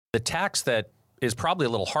The tax that is probably a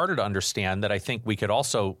little harder to understand that I think we could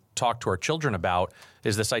also talk to our children about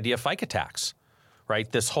is this idea of FICA tax,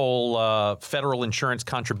 right? This whole Federal Insurance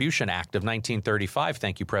Contribution Act of 1935,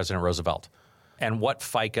 thank you, President Roosevelt, and what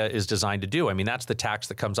FICA is designed to do. I mean, that's the tax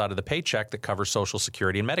that comes out of the paycheck that covers Social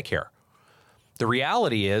Security and Medicare. The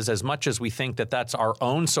reality is, as much as we think that that's our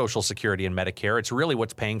own Social Security and Medicare, it's really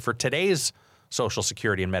what's paying for today's Social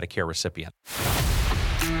Security and Medicare recipient.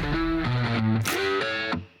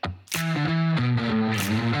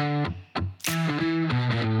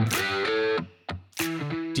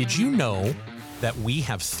 Did you know that we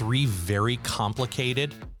have 3 very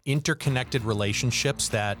complicated, interconnected relationships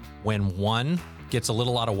that when one gets a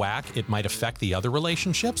little out of whack, it might affect the other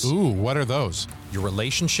relationships? Ooh, what are those? Your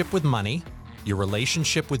relationship with money, your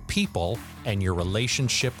relationship with people, and your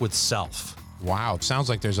relationship with self. Wow, it sounds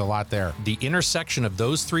like there's a lot there. The intersection of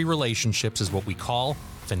those 3 relationships is what we call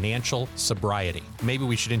financial sobriety. Maybe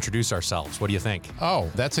we should introduce ourselves. What do you think? Oh,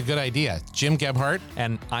 that's a good idea. Jim Gebhardt.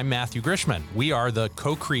 And I'm Matthew Grishman. We are the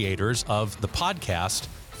co-creators of the podcast,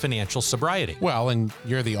 Financial Sobriety. Well, and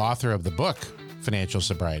you're the author of the book, Financial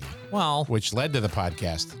Sobriety. Well, which led to the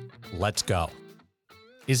podcast. Let's go.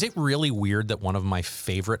 Is it really weird that one of my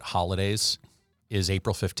favorite holidays is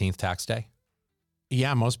April 15th, tax day?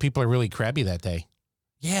 Yeah, most people are really crabby that day.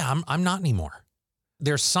 Yeah, I'm not anymore.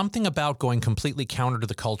 There's something about going completely counter to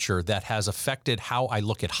the culture that has affected how I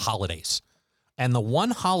look at holidays. And the one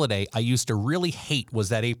holiday I used to really hate was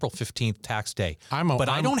that April 15th tax day. But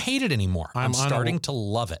I don't hate it anymore. I'm starting to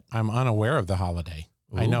love it. I'm unaware of the holiday.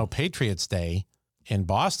 Ooh. I know Patriots Day in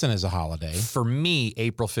Boston is a holiday. For me,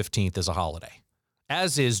 April 15th is a holiday,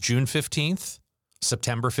 as is June 15th,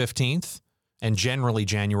 September 15th, and generally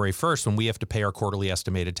January 1st when we have to pay our quarterly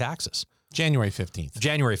estimated taxes. January 15th.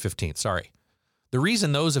 January 15th, sorry. The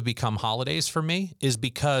reason those have become holidays for me is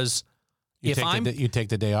because you take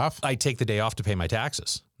the day off? I take the day off to pay my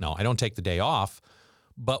taxes. No, I don't take the day off.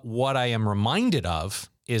 But what I am reminded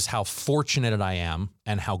of is how fortunate I am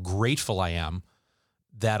and how grateful I am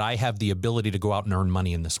that I have the ability to go out and earn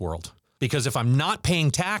money in this world. Because if I'm not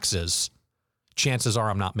paying taxes, chances are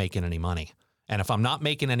I'm not making any money. And if I'm not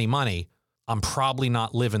making any money, I'm probably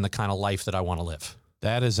not living the kind of life that I want to live.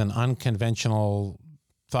 That is an unconventional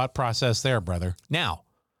thought process there, brother. Now,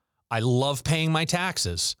 I love paying my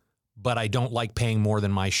taxes, but I don't like paying more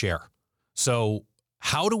than my share. So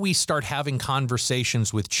how do we start having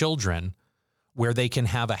conversations with children where they can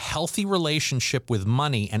have a healthy relationship with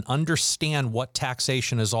money and understand what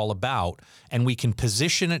taxation is all about, and we can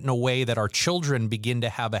position it in a way that our children begin to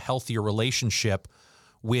have a healthier relationship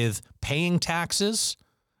with paying taxes,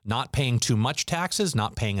 not paying too much taxes,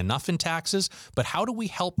 not paying enough in taxes, but how do we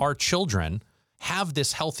help our children have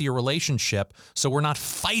this healthier relationship so we're not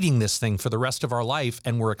fighting this thing for the rest of our life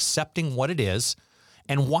and we're accepting what it is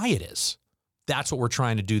and why it is? That's what we're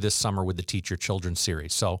trying to do this summer with the Teach Your Children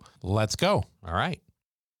series. So let's go. All right.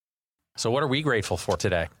 So what are we grateful for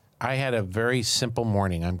today? I had a very simple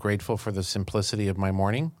morning. I'm grateful for the simplicity of my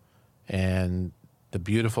morning and the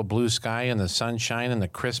beautiful blue sky and the sunshine and the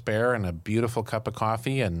crisp air and a beautiful cup of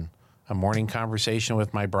coffee and a morning conversation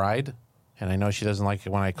with my bride. And I know she doesn't like it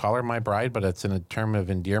when I call her my bride, but it's in a term of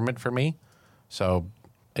endearment for me. So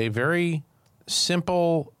a very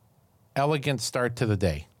simple, elegant start to the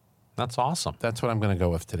day. That's awesome. That's what I'm going to go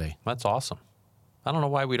with today. That's awesome. I don't know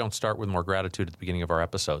why we don't start with more gratitude at the beginning of our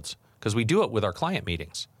episodes, because we do it with our client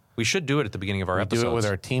meetings. We should do it at the beginning of our episodes. We do it with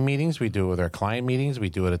our team meetings. We do it with our client meetings. We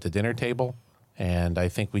do it at the dinner table. And I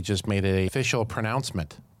think we just made an official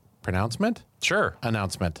pronouncement. Pronouncement? Sure.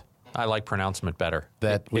 Announcement. I like pronouncement better.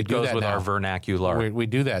 That it goes with our vernacular. We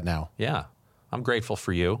do that now. Yeah. I'm grateful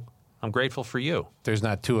for you. I'm grateful for you. There's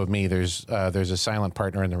not 2 of me. There's a silent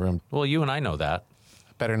partner in the room. Well, you and I know that.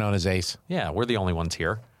 Better known as Ace. Yeah, we're the only ones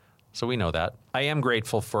here. So we know that. I am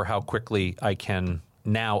grateful for how quickly I can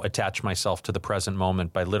now attach myself to the present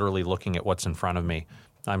moment by literally looking at what's in front of me.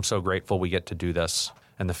 I'm so grateful we get to do this.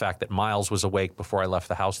 And the fact that Miles was awake before I left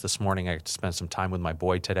the house this morning, I got to spend some time with my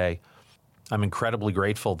boy today. I'm incredibly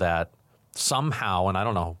grateful that somehow, and I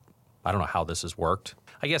don't know how this has worked.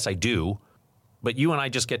 I guess I do, but you and I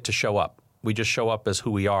just get to show up. We just show up as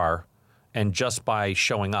who we are, and just by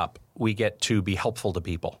showing up, we get to be helpful to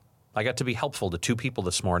people. I got to be helpful to 2 people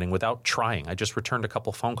this morning without trying. I just returned a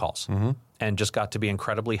couple phone calls and just got to be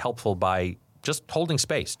incredibly helpful by just holding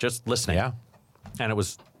space, just listening. Yeah. And it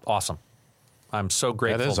was awesome. I'm so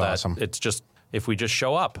grateful that awesome. It's just, if we just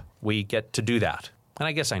show up, we get to do that. And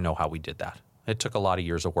I guess I know how we did that. It took a lot of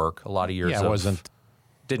years of work, a lot of years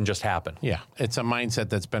didn't just happen. Yeah. It's a mindset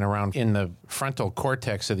that's been around in the frontal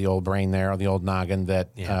cortex of the old brain there, or the old noggin, that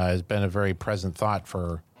has been a very present thought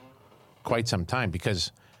for quite some time.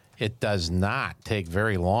 Because it does not take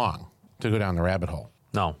very long to go down the rabbit hole.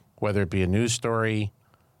 No. Whether it be a news story,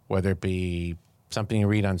 whether it be something you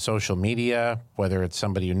read on social media, whether it's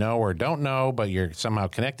somebody you know or don't know, but you're somehow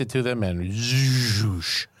connected to them, and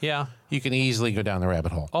zhoosh, Yeah. you can easily go down the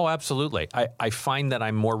rabbit hole. Oh, absolutely. I find that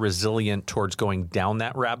I'm more resilient towards going down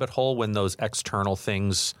that rabbit hole when those external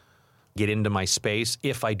things get into my space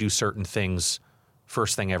if I do certain things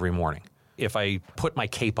first thing every morning. If I put my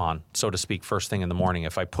cape on, so to speak, first thing in the morning,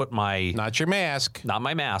 if I put my... Not your mask. Not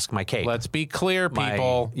my mask, my cape. Let's be clear,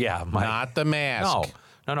 people. Not the mask.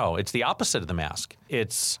 No. It's the opposite of the mask.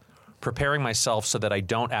 It's preparing myself so that I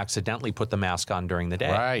don't accidentally put the mask on during the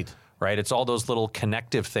day. Right? It's all those little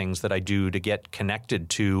connective things that I do to get connected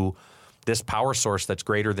to this power source that's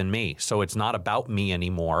greater than me. So it's not about me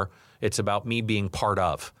anymore. It's about me being part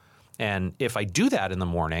of. And if I do that in the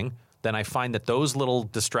morning, then I find that those little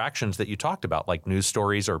distractions that you talked about, like news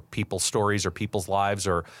stories or people's lives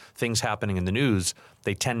or things happening in the news,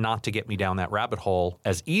 they tend not to get me down that rabbit hole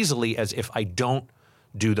as easily as if I don't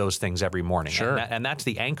do those things every morning. Sure. And that's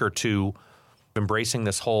the anchor to embracing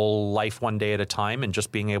this whole life one day at a time and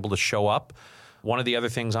just being able to show up. One of the other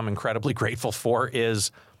things I'm incredibly grateful for is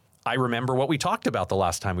I remember what we talked about the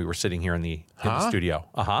last time we were sitting here in the studio.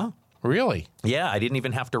 Really? Yeah, I didn't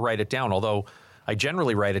even have to write it down, although I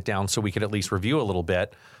generally write it down so we could at least review a little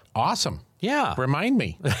bit. Awesome. Yeah. Remind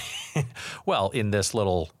me. Well, in this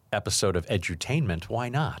little episode of edutainment, why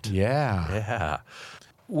not? Yeah.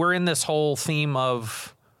 We're in this whole theme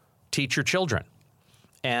of teach your children.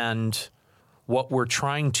 And what we're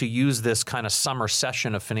trying to use this kind of summer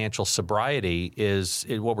session of financial sobriety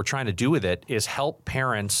what we're trying to do with it is help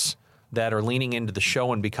parents that are leaning into the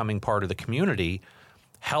show and becoming part of the community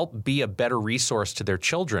help be a better resource to their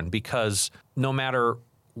children, because no matter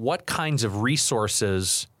what kinds of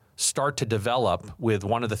resources start to develop with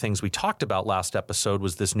one of the things we talked about last episode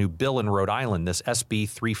was this new bill in Rhode Island, this SB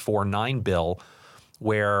 349 bill,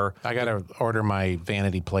 where... I got to order my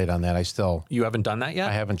vanity plate on that. You haven't done that yet?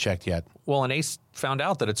 I haven't checked yet. Well, and Ace found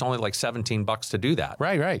out that it's only like $17 to do that.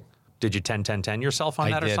 Right. Did you 10 yourself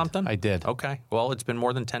on that or something? I did. Okay. Well, it's been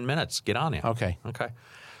more than 10 minutes. Get on it. Okay.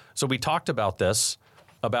 So we talked about this,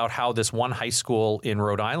 about how this one high school in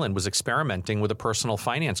Rhode Island was experimenting with a personal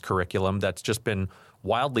finance curriculum that's just been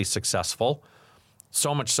wildly successful,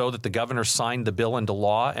 so much so that the governor signed the bill into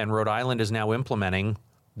law, and Rhode Island is now implementing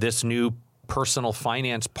this new personal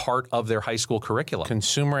finance part of their high school curriculum.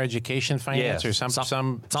 Consumer education finance, or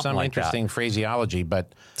some like interesting phraseology,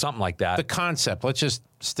 but something like that. The concept. Let's just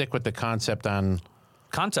stick with the concept on...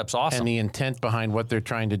 Concept's awesome. And the intent behind what they're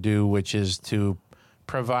trying to do, which is to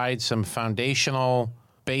provide some foundational,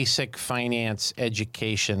 basic finance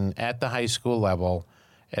education at the high school level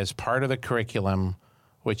as part of the curriculum,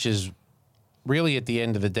 which is really at the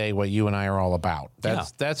end of the day what you and I are all about.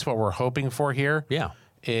 That's what we're hoping for here. Yeah.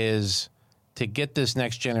 Is to get this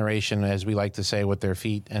next generation, as we like to say, with their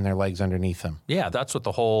feet and their legs underneath them. Yeah, that's what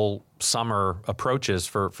the whole summer approach is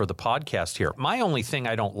for the podcast here. My only thing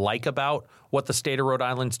I don't like about what the state of Rhode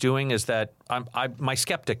Island's doing is that my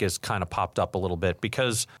skeptic is kind of popped up a little bit,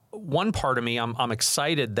 because one part of me, I'm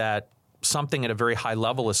excited that something at a very high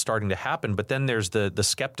level is starting to happen, but then there's the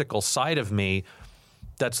skeptical side of me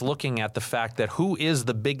that's looking at the fact that who is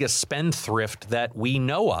the biggest spendthrift that we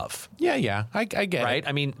know of? Yeah. I get it. Right?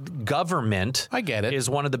 I mean, government I get it. is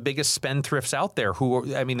one of the biggest spendthrifts out there.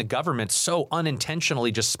 The government so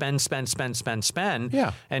unintentionally just spend.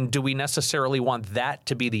 Yeah. And do we necessarily want that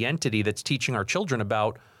to be the entity that's teaching our children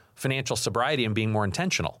about financial sobriety and being more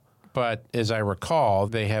intentional? But as I recall,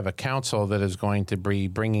 they have a council that is going to be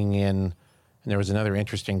bringing in, and there was another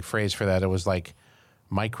interesting phrase for that. It was like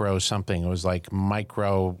micro something. It was like it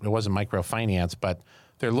wasn't microfinance, but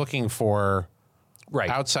they're looking for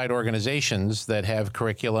outside organizations that have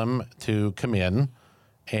curriculum to come in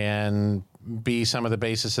and be some of the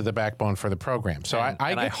basis of the backbone for the program. So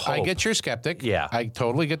I get your skeptic. Yeah. I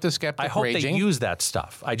totally get the skeptic. I hope raging. they use that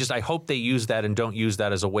stuff. I hope they use that and don't use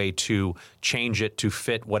that as a way to change it to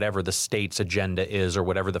fit whatever the state's agenda is or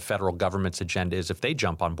whatever the federal government's agenda is if they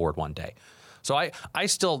jump on board one day. So I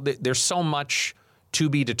still, there's so much to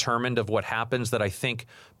be determined of what happens that I think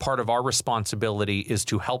part of our responsibility is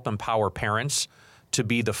to help empower parents to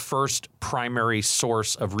be the first primary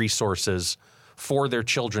source of resources for their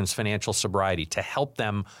children's financial sobriety, to help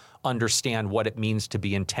them understand what it means to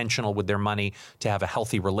be intentional with their money, to have a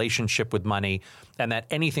healthy relationship with money, and that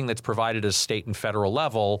anything that's provided at a state and federal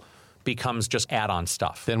level becomes just add-on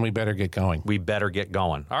stuff. Then we better get going.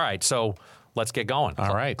 All right, so let's get going.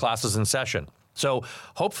 All right. Classes in session. So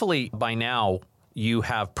hopefully by now you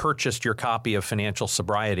have purchased your copy of Financial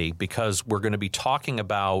Sobriety, because we're going to be talking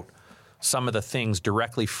about some of the things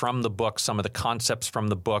directly from the book, some of the concepts from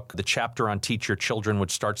the book, the chapter on Teach Your Children,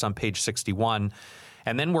 which starts on page 61.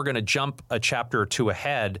 And then we're going to jump a chapter or two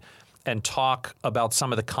ahead and talk about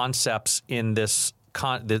some of the concepts in this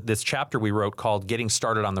chapter we wrote called Getting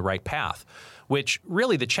Started on the Right Path, which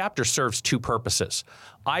really the chapter serves two purposes.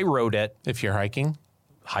 I wrote it. If you're hiking?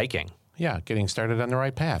 Yeah, getting started on the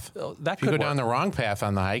right path. That if you go down the wrong path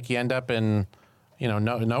on the hike, you end up in,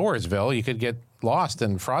 Nowheresville. You could get lost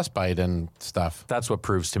and frostbite and stuff. That's what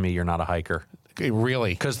proves to me you're not a hiker.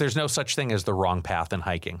 Really? Because there's no such thing as the wrong path in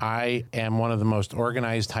hiking. I am one of the most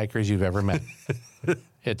organized hikers you've ever met.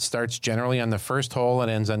 It starts generally on the first hole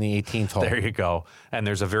and ends on the 18th hole. There you go. And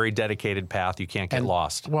there's a very dedicated path. You can't get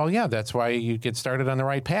lost. Well, yeah, that's why you get started on the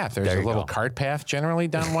right path. There's a little cart path generally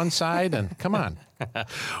down one side, and come on.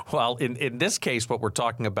 Well, in this case, what we're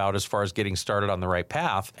talking about as far as getting started on the right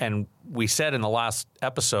path, and we said in the last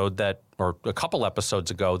episode or a couple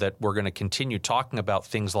episodes ago, that we're going to continue talking about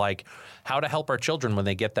things like how to help our children when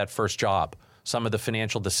they get that first job. Some of the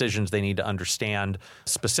financial decisions they need to understand,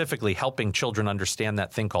 specifically helping children understand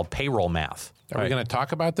that thing called payroll math. Are we going to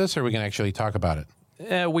talk about this, or are we going to actually talk about it?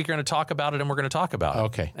 We're going to talk about it, and we're going to talk about it.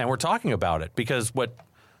 Okay. And we're talking about it because what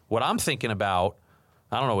I'm thinking about,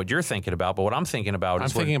 I don't know what you're thinking about, but what I'm thinking about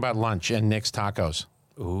is... I'm thinking about lunch and Nick's Tacos.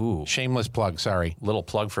 Ooh. Shameless plug, sorry. Little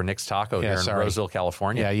plug for Nick's Taco here in Roseville,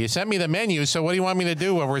 California. Yeah, you sent me the menu, so what do you want me to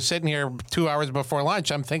do when we're sitting here 2 hours before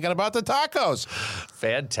lunch? I'm thinking about the tacos.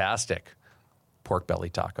 Fantastic. Pork belly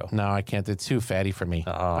taco. No, I can't. It's too fatty for me.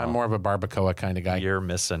 I'm more of a barbacoa kind of guy. You're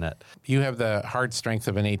missing it. You have the heart strength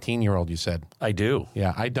of an 18-year-old, you said. I do.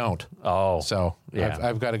 Yeah, I don't. Oh. So yeah.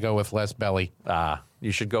 I've got to go with less belly.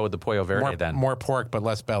 You should go with the Pollo Verde then. More pork, but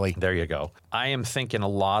less belly. There you go. I am thinking a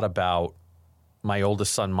lot about my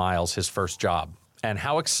oldest son, Miles, his first job, and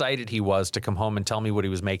how excited he was to come home and tell me what he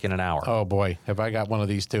was making an hour. Oh, boy. Have I got one of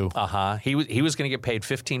these, too? He was going to get paid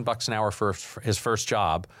 $15 an hour for his first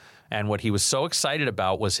job. And what he was so excited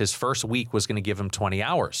about was his first week was going to give him 20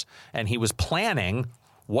 hours. And he was planning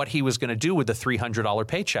what he was going to do with the $300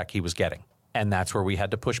 paycheck he was getting. And that's where we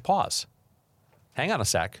had to push pause. Hang on a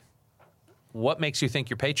sec. What makes you think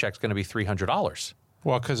your paycheck's going to be $300?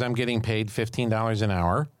 Well, because I'm getting paid $15 an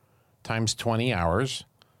hour times 20 hours.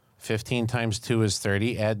 15 times 2 is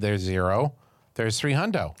 30. Add there's 0. There's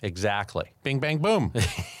 $300. Exactly. Bing, bang, boom.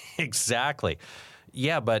 Exactly.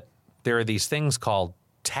 Yeah, but there are these things called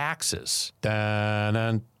taxes. Dun,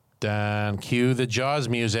 dun, dun. Cue the Jaws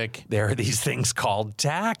music. There are these things called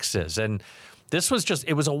taxes. And this was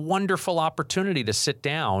it was a wonderful opportunity to sit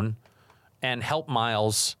down and help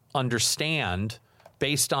Miles understand,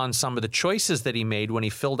 based on some of the choices that he made when he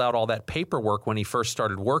filled out all that paperwork when he first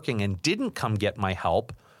started working and didn't come get my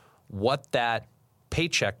help, what that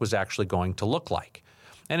paycheck was actually going to look like.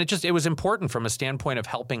 And it was important from a standpoint of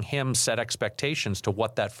helping him set expectations to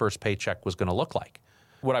what that first paycheck was going to look like.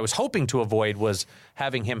 What I was hoping to avoid was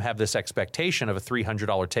having him have this expectation of a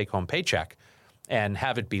 $300 take-home paycheck and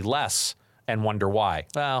have it be less and wonder why.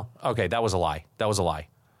 Well, okay, that was a lie.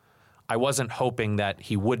 I wasn't hoping that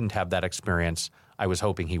he wouldn't have that experience. I was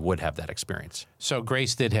hoping he would have that experience. So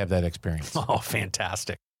Grace did have that experience. Oh,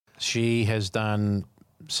 fantastic. She has done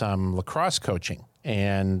some lacrosse coaching,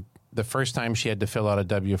 and the first time she had to fill out a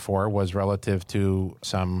W-4 was relative to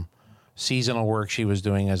some seasonal work she was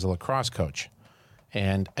doing as a lacrosse coach.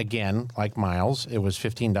 And again, like Miles, it was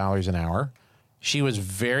 $15 an hour. She was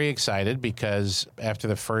very excited because after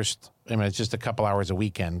the first, it's just a couple hours a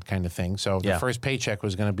weekend kind of thing. So the first paycheck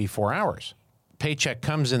was going to be 4 hours. Paycheck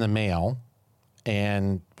comes in the mail,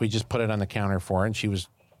 and we just put it on the counter for her. And she was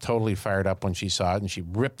totally fired up when she saw it, and she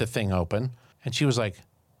ripped the thing open. And she was like,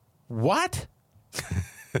 "What?"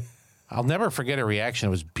 I'll never forget her reaction.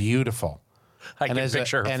 It was beautiful. I can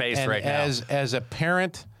picture her face right now. As a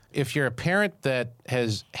parent, if you're a parent that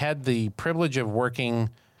has had the privilege of working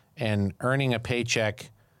and earning a paycheck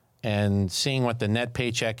and seeing what the net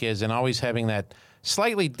paycheck is and always having that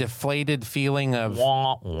slightly deflated feeling of,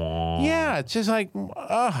 wah, wah. Yeah, it's just like,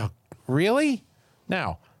 oh, really?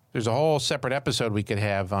 Now, there's a whole separate episode we could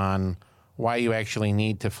have on why you actually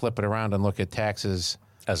need to flip it around and look at taxes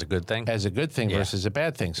as a good thing versus a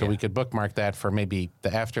bad thing. So we could bookmark that for maybe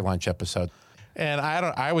the after lunch episode. And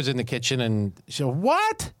I was in the kitchen and she said,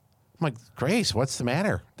 "What?" I'm like, "Grace, what's the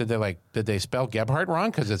matter? Did they spell Gebhardt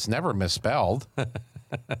wrong? Because it's never misspelled."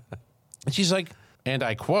 And she's like, and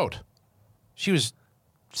I quote, she was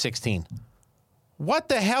 16. "What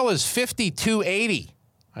the hell is 5280?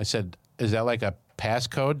 I said, "Is that like a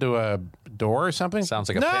passcode to a door or something?" Sounds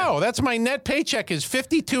like a No, pin. that's my net paycheck is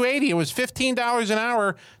 $52.80. It was $15 an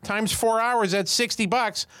hour times 4 hours. That's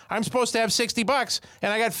 $60. I'm supposed to have $60,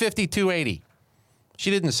 and I got $52.80. She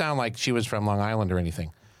didn't sound like she was from Long Island or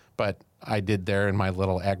anything, but I did there in my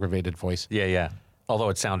little aggravated voice. Yeah, yeah. Although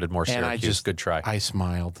it sounded more And Syracuse. Good try. I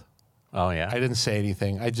smiled. Oh, yeah? I didn't say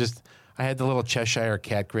anything. I had the little Cheshire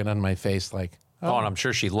cat grin on my face like, oh, and I'm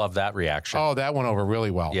sure she loved that reaction. oh, that went over really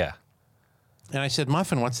well. Yeah. And I said,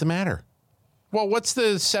 Muffin, what's the matter? Well, what's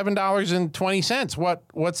the $7.20?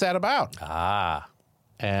 What's that about? Ah.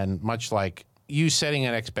 And much like you setting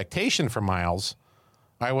an expectation for Miles,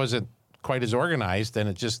 I wasn't quite as organized,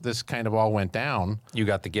 and this kind of all went down. You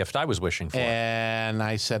got the gift I was wishing for. And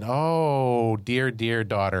I said, oh, dear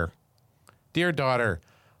daughter. Dear daughter,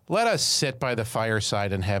 let us sit by the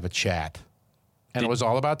fireside and have a chat. And it was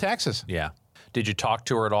all about taxes. Yeah. Did you talk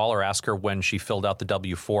to her at all or ask her when she filled out the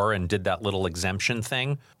W-4 and did that little exemption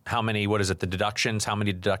thing? How many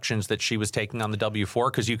deductions that she was taking on the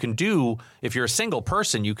W-4? Because you can do, if you're a single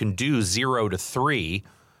person, you can do 0 to 3,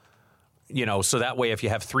 so that way if you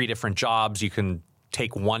have 3 different jobs, you can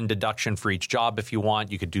take 1 deduction for each job if you want.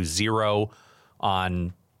 You could do 0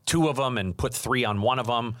 on 2 of them and put 3 on 1 of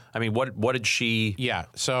them. I mean, what did she? Yeah.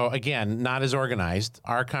 So again, not as organized.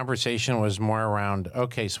 Our conversation was more around,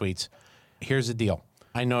 okay, sweets, here's the deal.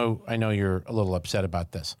 I know you're a little upset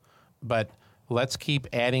about this, but let's keep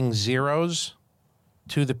adding zeros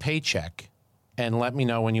to the paycheck and let me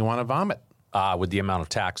know when you want to vomit. With the amount of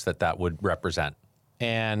tax that would represent.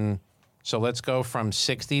 And so let's go from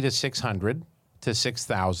 60 to 600 to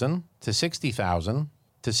 6,000 to 60,000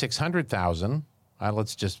 to 600,000.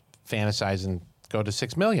 Let's just fantasize and go to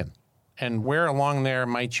 6 million. And where along there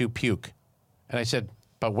might you puke? And I said,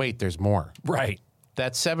 but wait, there's more. Right.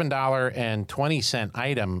 That $7.20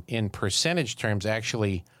 item in percentage terms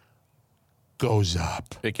actually goes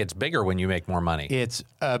up. It gets bigger when you make more money. It's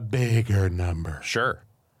a bigger number. Sure.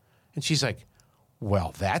 And she's like,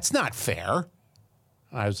 well, that's not fair.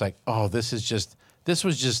 I was like, oh, this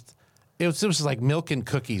was like milk and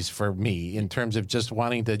cookies for me in terms of just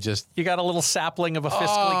wanting to You got a little sapling of a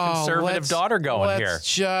fiscally conservative daughter going here.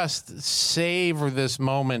 Let's just savor this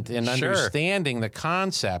moment in understanding the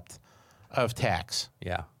concept of tax.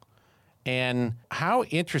 Yeah. And how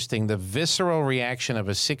interesting the visceral reaction of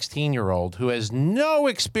a 16-year-old who has no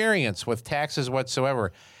experience with taxes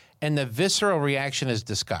whatsoever, and the visceral reaction is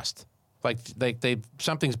disgust. Like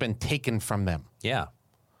something's been taken from them. Yeah.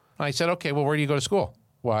 And I said, okay, well, where do you go to school?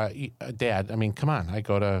 Well, Dad, I mean, come on. I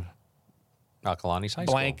go to Acalanes High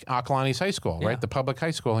blank School. Acalanes High School, Yeah. right? The public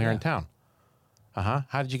high school here in town. Uh-huh.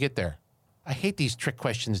 How did you get there? I hate these trick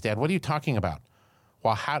questions, Dad. What are you talking about?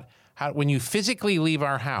 Well, how when you physically leave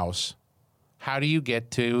our house, how do you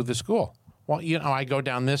get to the school? Well, I go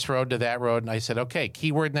down this road to that road, and I said, okay,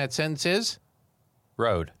 key word in that sentence is?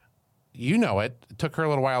 Road. You know it. It took her a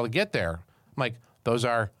little while to get there. I'm like, those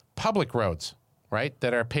are public roads, right,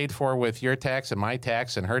 that are paid for with your tax and my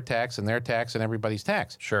tax and her tax and their tax and everybody's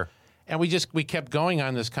tax. Sure. And we kept going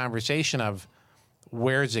on this conversation of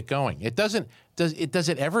where is it going? Does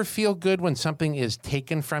it ever feel good when something is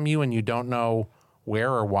taken from you and you don't know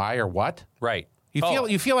where or why or what? Right.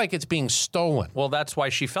 You feel like it's being stolen. Well, that's why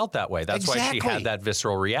she felt that way. That's why she had that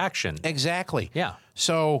visceral reaction. Exactly. Yeah.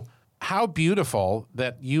 So how beautiful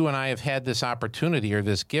that you and I have had this opportunity or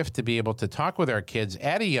this gift to be able to talk with our kids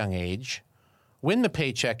at a young age when the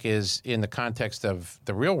paycheck is, in the context of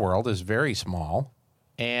the real world, is very small,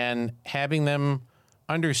 and having them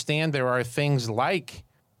understand there are things like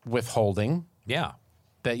withholding. Yeah.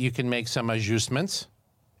 That you can make some adjustments.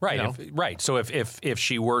 Right. Right. So if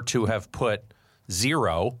she were to have put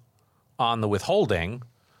 0 on the withholding,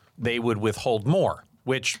 they would withhold more,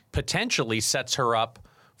 which potentially sets her up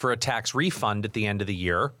for a tax refund at the end of the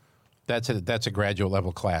year. That's a graduate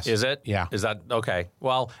level class. Is it? Yeah. Is that okay?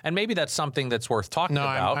 Well, and maybe that's something that's worth talking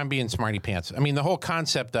about. No, I'm being smarty pants. I mean, the whole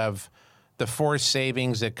concept of the forced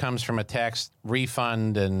savings that comes from a tax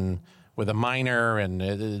refund and with a minor and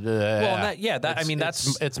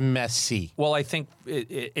it's messy. Well, I think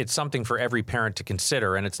it's something for every parent to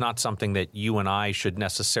consider, and it's not something that you and I should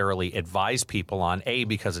necessarily advise people on. A,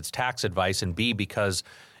 because it's tax advice, and B, because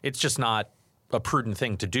it's just not a prudent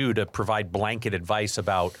thing to do to provide blanket advice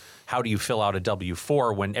about how do you fill out a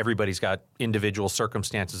W-4 when everybody's got individual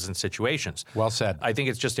circumstances and situations. Well said. I think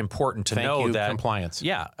it's just important to know that compliance.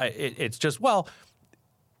 Yeah, it's just, well,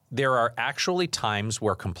 there are actually times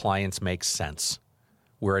where compliance makes sense,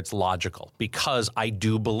 where it's logical, because I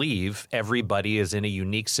do believe everybody is in a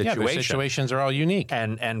unique situation. Yeah, the situations are all unique.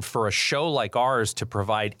 And for a show like ours to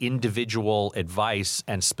provide individual advice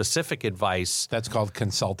and specific advice. That's called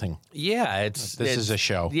consulting. Yeah. This is a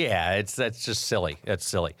show. Yeah, that's just silly. That's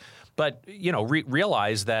silly. But,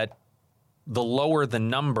 realize that the lower the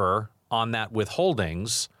number on that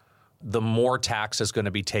withholdings, the more tax is going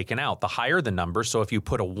to be taken out. The higher the number, so if you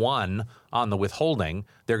put a 1 on the withholding,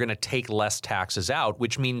 they're going to take less taxes out,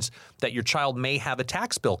 which means that your child may have a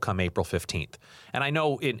tax bill come April 15th. And I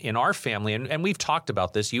know in our family, and we've talked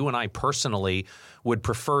about this, you and I personally would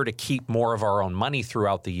prefer to keep more of our own money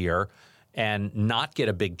throughout the year and not get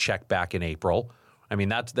a big check back in April. I mean,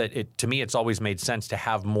 to me, it's always made sense to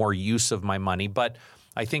have more use of my money. But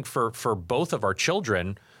I think for both of our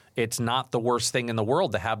children, it's not the worst thing in the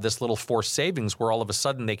world to have this little forced savings where all of a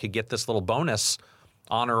sudden they could get this little bonus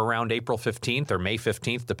on or around April 15th or May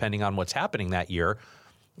 15th, depending on what's happening that year,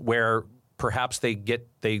 where perhaps they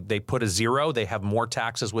put a 0, they have more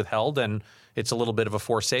taxes withheld, and it's a little bit of a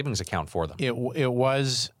forced savings account for them. It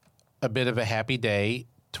was a bit of a happy day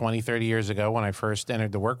 20, 30 years ago when I first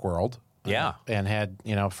entered the work world. Yeah. And had,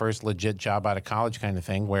 first legit job out of college kind of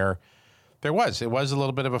thing where it was a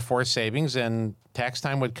little bit of a forced savings, and tax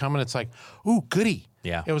time would come and it's like, ooh, goody.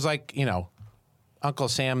 Yeah. It was like, Uncle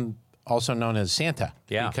Sam, also known as Santa.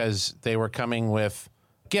 Yeah. Because they were coming with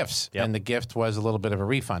gifts, Yep. and the gift was a little bit of a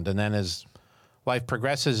refund. And then as life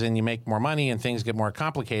progresses and you make more money and things get more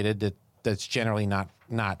complicated, that's generally not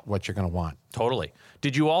what you're going to want. Totally.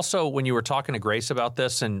 Did you also, when you were talking to Grace about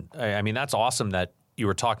this, and I mean, that's awesome that you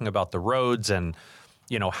were talking about the roads and,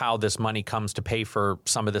 how this money comes to pay for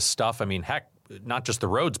some of this stuff. I mean, heck, not just the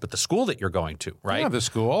roads, but the school that you're going to, right? Yeah, the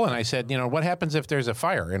school. And I said, what happens if there's a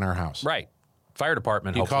fire in our house? Right. Fire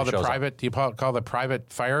department. Do you call hopefully the shows private? Do you call the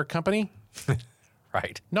private fire company?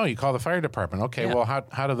 Right. No, you call the fire department. Okay. Yeah. Well,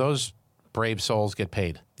 how do those brave souls get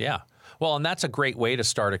paid? Yeah. Well, and that's a great way to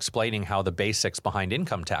start explaining how the basics behind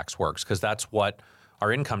income tax works, because that's what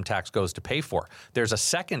our income tax goes to pay for. There's a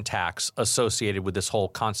second tax associated with this whole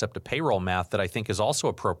concept of payroll math that I think is also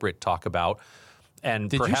appropriate to talk about. And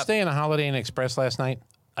Did you stay in a Holiday Inn Express last night?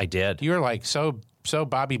 I did. You're like so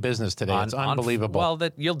Bobby business today. It's unbelievable. Well,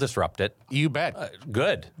 you'll disrupt it. You bet.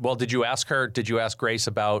 Good. Well, did you ask Grace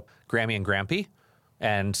about Grammy and Grampy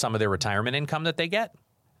and some of their retirement income that they get?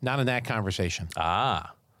 Not in that conversation.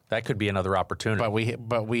 Ah, that could be another opportunity.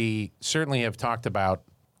 But we certainly have talked about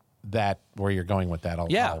that, where you're going with that.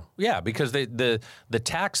 Yeah, because the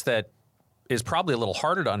tax that is probably a little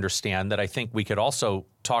harder to understand that I think we could also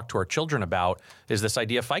talk to our children about is this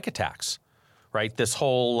idea of FICA tax, right? This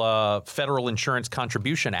whole Federal Insurance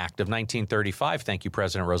Contribution Act of 1935. Thank you,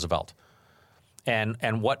 President Roosevelt.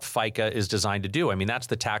 And what FICA is designed to do. I mean, that's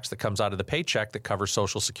the tax that comes out of the paycheck that covers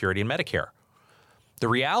Social Security and Medicare. The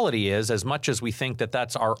reality is, as much as we think that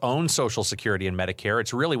that's our own Social Security and Medicare,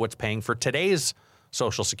 it's really what's paying for today's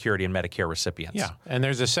Social Security and Medicare recipients. Yeah, and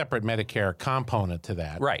there's a separate Medicare component to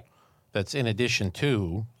that. Right. That's in addition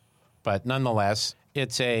to, but nonetheless,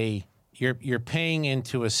 you're paying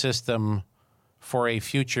into a system for a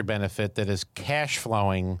future benefit that is cash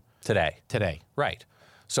flowing Today. Right.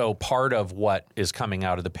 So part of what is coming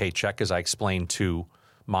out of the paycheck, as I explained to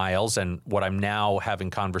Miles, and what I'm now having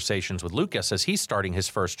conversations with Lucas as he's starting his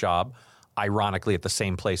first job, ironically at the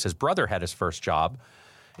same place his brother had his first job,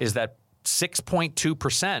 is that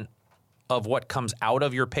 6.2% of what comes out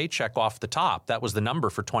of your paycheck off the top, that was the number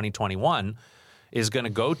for 2021, is going to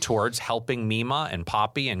go towards helping Mima and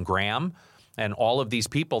Poppy and Graham and all of these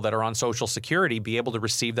people that are on Social Security be able to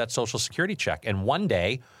receive that Social Security check. And one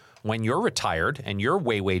day, when you're retired and you're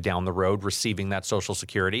way down the road receiving that Social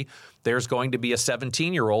Security, there's going to be a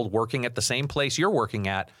 17-year-old working at the same place you're working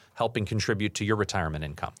at, helping contribute to your retirement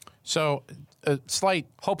income. So a slight...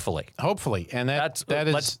 Hopefully. And that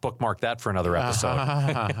is... Let's bookmark that for another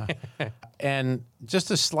episode. And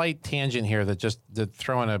just a slight tangent here that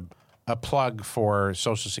throw in a plug for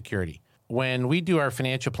Social Security. When we do our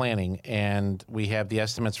financial planning and we have the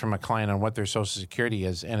estimates from a client on what their Social Security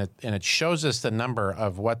is, and it shows us the number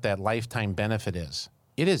of what that lifetime benefit is,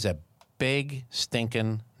 it is a big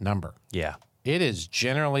stinking number. Yeah. It is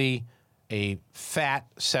generally a fat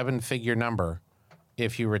 7-figure number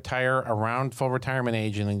if you retire around full retirement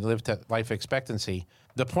age and you live to life expectancy.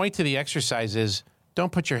 The point to the exercise is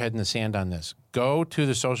don't put your head in the sand on this. Go to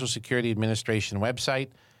the Social Security Administration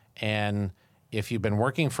website, and if you've been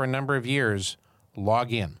working for a number of years,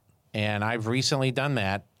 log in. And I've recently done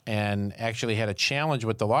that and actually had a challenge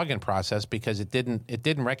with the login process because it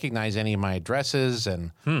didn't recognize any of my addresses.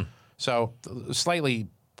 And so slightly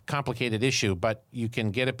complicated issue, but you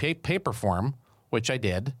can get a paper form, which I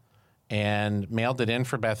did, and mailed it in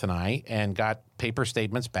for Beth and I and got paper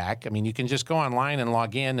statements back. I mean, you can just go online and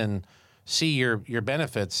log in and see your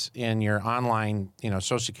benefits in your online,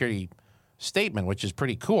 Social Security statement, which is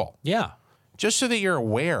pretty cool. Yeah. Just so that you're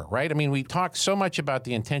aware, right? I mean, we talk so much about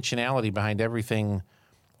the intentionality behind everything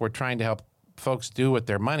we're trying to help folks do with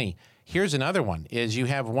their money. Here's another one, is you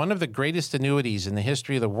have one of the greatest annuities in the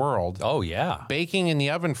history of the world. Oh, yeah. Baking in the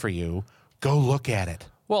oven for you. Go look at it.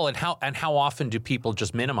 Well, and how often do people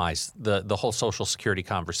just minimize the whole Social Security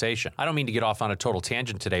conversation? I don't mean to get off on a total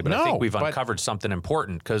tangent today, but I think we've uncovered something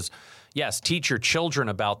important because, yes, teach your children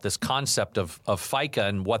about this concept of FICA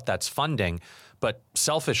and what that's funding, but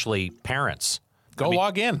selfishly, parents.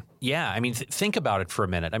 Log in. Yeah, I mean, think about it for a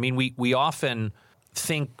minute. I mean, we often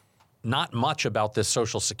think not much about this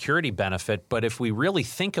Social Security benefit, but if we really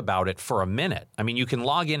think about it for a minute, I mean, you can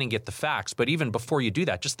log in and get the facts, but even before you do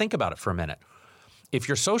that, just think about it for a minute. If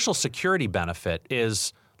your Social Security benefit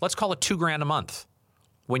is, let's call it $2,000 a month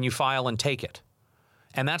when you file and take it,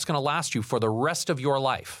 and that's going to last you for the rest of your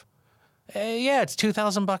life. Yeah, it's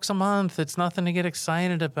 $2,000 a month. It's nothing to get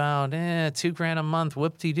excited about. $2,000 a month,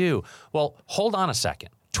 whoop-de-doo. Well, hold on a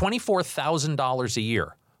second. $24,000 a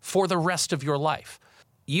year for the rest of your life.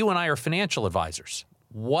 You and I are financial advisors.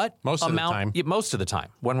 What most amount? Of the time. Yeah, most of the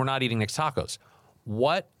time, when we're not eating Nick's tacos.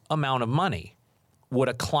 What amount of money would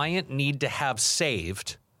a client need to have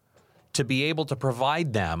saved to be able to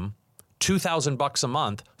provide them $2,000 a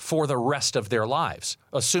month for the rest of their lives,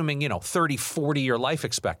 assuming, 30, 40-year life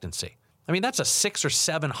expectancy? I mean, that's a $600,000 or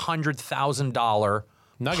 $700,000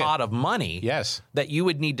 pot of money that you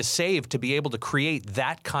would need to save to be able to create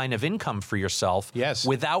that kind of income for yourself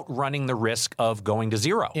without running the risk of going to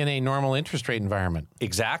zero. In a normal interest rate environment.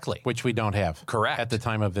 Exactly. Which we don't have. Correct. At the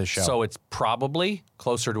time of this show. So it's probably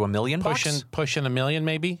closer to $1 million. Pushing $1 million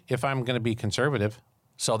maybe, if I'm going to be conservative.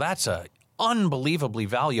 So that's a unbelievably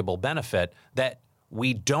valuable benefit that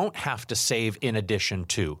we don't have to save in addition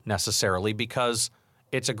to necessarily because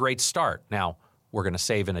it's a great start. Now, we're going to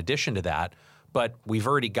save in addition to that, but we've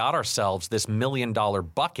already got ourselves this $1 million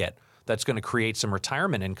bucket that's going to create some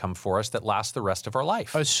retirement income for us that lasts the rest of our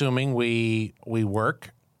life. Assuming we work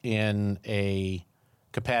in a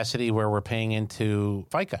capacity where we're paying into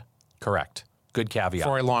FICA. Correct. Good caveat.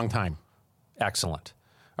 For a long time. Excellent.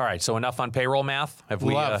 All right, so enough on payroll math? Have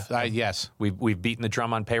we? Yes. We've beaten the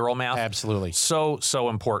drum on payroll math? Absolutely. So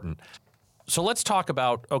important. So let's talk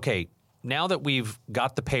about, okay, now that we've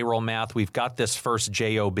got the payroll math, we've got this first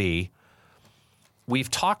JOB,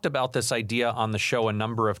 we've talked about this idea on the show a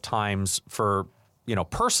number of times for,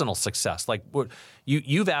 personal success. Like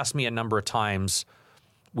you've asked me a number of times,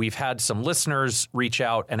 we've had some listeners reach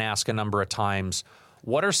out and ask a number of times,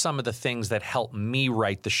 what are some of the things that help me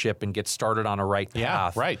right the ship and get started on a right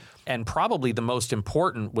path? Yeah, right. And probably the most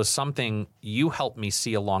important was something you helped me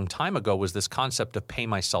see a long time ago was this concept of pay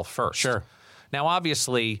myself first. Sure. Now,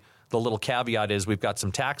 obviously, the little caveat is we've got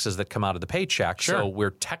some taxes that come out of the paycheck, so we're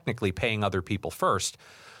technically paying other people first.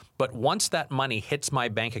 But once that money hits my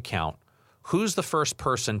bank account, who's the first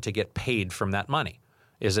person to get paid from that money?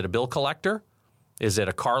 Is it a bill collector? Is it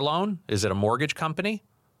a car loan? Is it a mortgage company?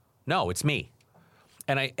 No, it's me.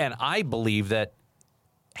 And I believe that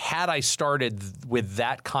had I started with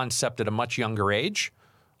that concept at a much younger age,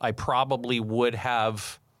 I probably would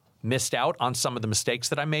have missed out on some of the mistakes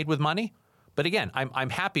that I made with money. But again, I'm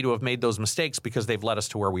happy to have made those mistakes because they've led us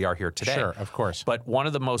to where we are here today. Sure, of course. But one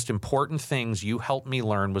of the most important things you helped me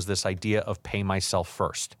learn was this idea of pay myself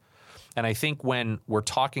first. And I think when we're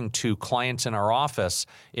talking to clients in our office,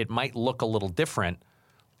 it might look a little different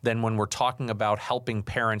than when we're talking about helping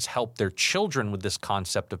parents help their children with this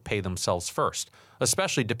concept of pay themselves first,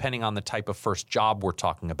 especially depending on the type of first job we're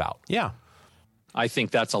talking about. Yeah. I think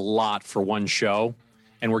that's a lot for one show.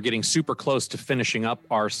 And we're getting super close to finishing up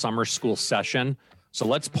our summer school session. So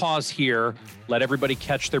let's pause here, let everybody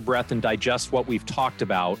catch their breath and digest what we've talked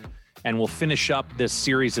about. And we'll finish up this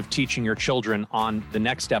series of teaching your children on the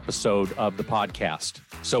next episode of the podcast.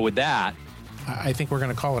 So with that, I think we're going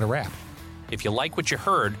to call it a wrap. If you like what you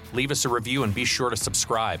heard, leave us a review and be sure to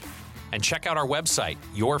subscribe. And check out our website,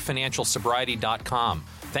 yourfinancialsobriety.com.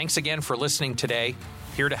 Thanks again for listening today.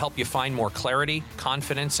 Here to help you find more clarity,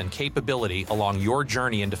 confidence, and capability along your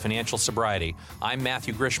journey into financial sobriety. I'm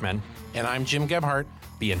Matthew Grishman. And I'm Jim Gebhardt.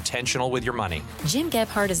 Be intentional with your money. Jim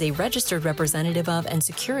Gebhardt is a registered representative of and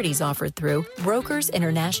securities offered through Brokers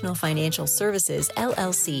International Financial Services,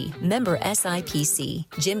 LLC, member SIPC.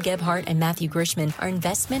 Jim Gebhardt and Matthew Grishman are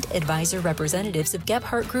investment advisor representatives of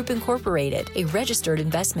Gebhardt Group Incorporated, a registered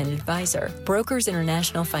investment advisor. Brokers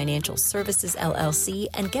International Financial Services, LLC,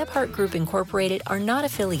 and Gebhardt Group Incorporated are not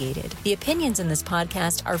affiliated. The opinions in this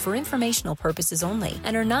podcast are for informational purposes only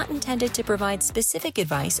and are not intended to provide specific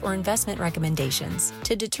advice or investment recommendations. To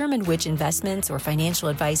To determine which investments or financial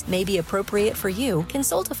advice may be appropriate for you,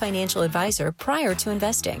 consult a financial advisor prior to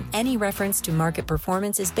investing. Any reference to market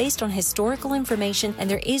performance is based on historical information, and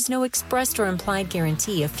there is no expressed or implied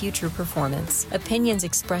guarantee of future performance. Opinions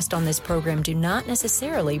expressed on this program do not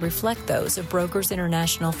necessarily reflect those of Brokers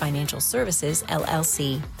International Financial Services,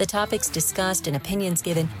 LLC. The topics discussed and opinions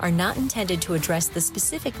given are not intended to address the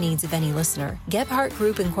specific needs of any listener. Gebhardt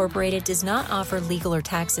Group Incorporated does not offer legal or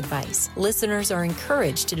tax advice. Listeners are encouraged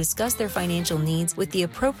to discuss their financial needs with the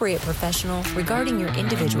appropriate professional regarding your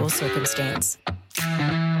individual circumstance.